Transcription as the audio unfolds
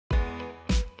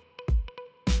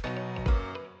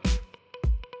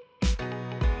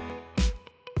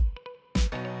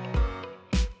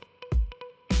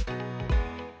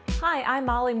Hi, I'm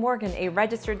Molly Morgan, a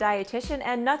registered dietitian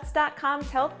and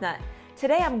Nuts.com's health nut.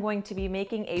 Today I'm going to be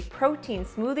making a protein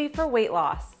smoothie for weight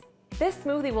loss. This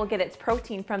smoothie will get its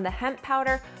protein from the hemp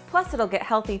powder, plus it'll get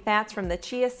healthy fats from the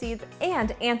chia seeds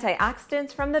and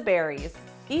antioxidants from the berries.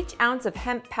 Each ounce of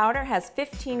hemp powder has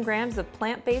 15 grams of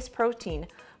plant-based protein,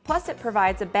 plus it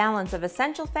provides a balance of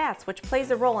essential fats which plays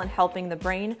a role in helping the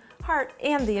brain, heart,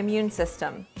 and the immune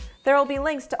system. There will be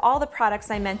links to all the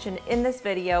products I mentioned in this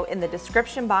video in the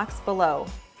description box below.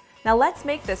 Now let's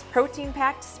make this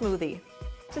protein-packed smoothie.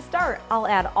 To start, I'll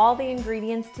add all the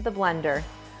ingredients to the blender.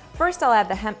 First I'll add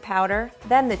the hemp powder,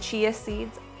 then the chia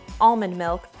seeds, almond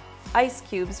milk, ice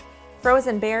cubes,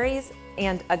 frozen berries,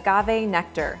 and agave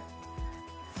nectar.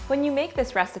 When you make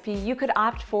this recipe, you could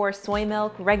opt for soy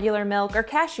milk, regular milk, or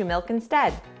cashew milk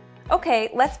instead.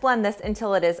 Okay, let's blend this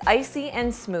until it is icy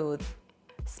and smooth.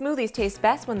 Smoothies taste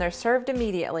best when they're served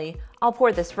immediately. I'll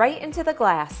pour this right into the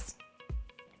glass.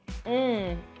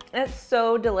 It's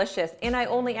so delicious, and I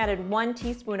only added 1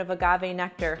 teaspoon of agave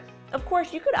nectar. Of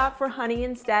course, you could opt for honey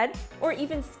instead, or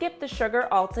even skip the sugar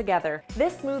altogether.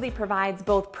 This smoothie provides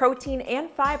both protein and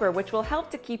fiber, which will help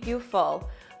to keep you full.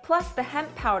 Plus, the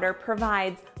hemp powder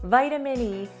provides vitamin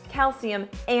E, calcium,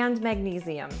 and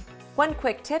magnesium. One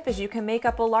quick tip is you can make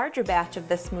up a larger batch of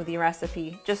this smoothie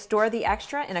recipe. Just store the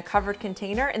extra in a covered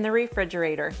container in the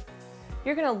refrigerator.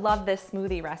 You're gonna love this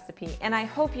smoothie recipe, and I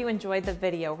hope you enjoyed the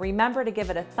video. Remember to give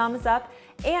it a thumbs up,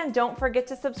 and don't forget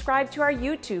to subscribe to our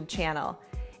YouTube channel.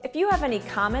 If you have any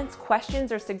comments,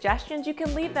 questions, or suggestions, you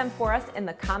can leave them for us in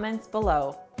the comments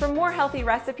below. For more healthy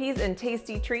recipes and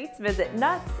tasty treats, visit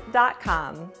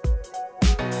Nuts.com.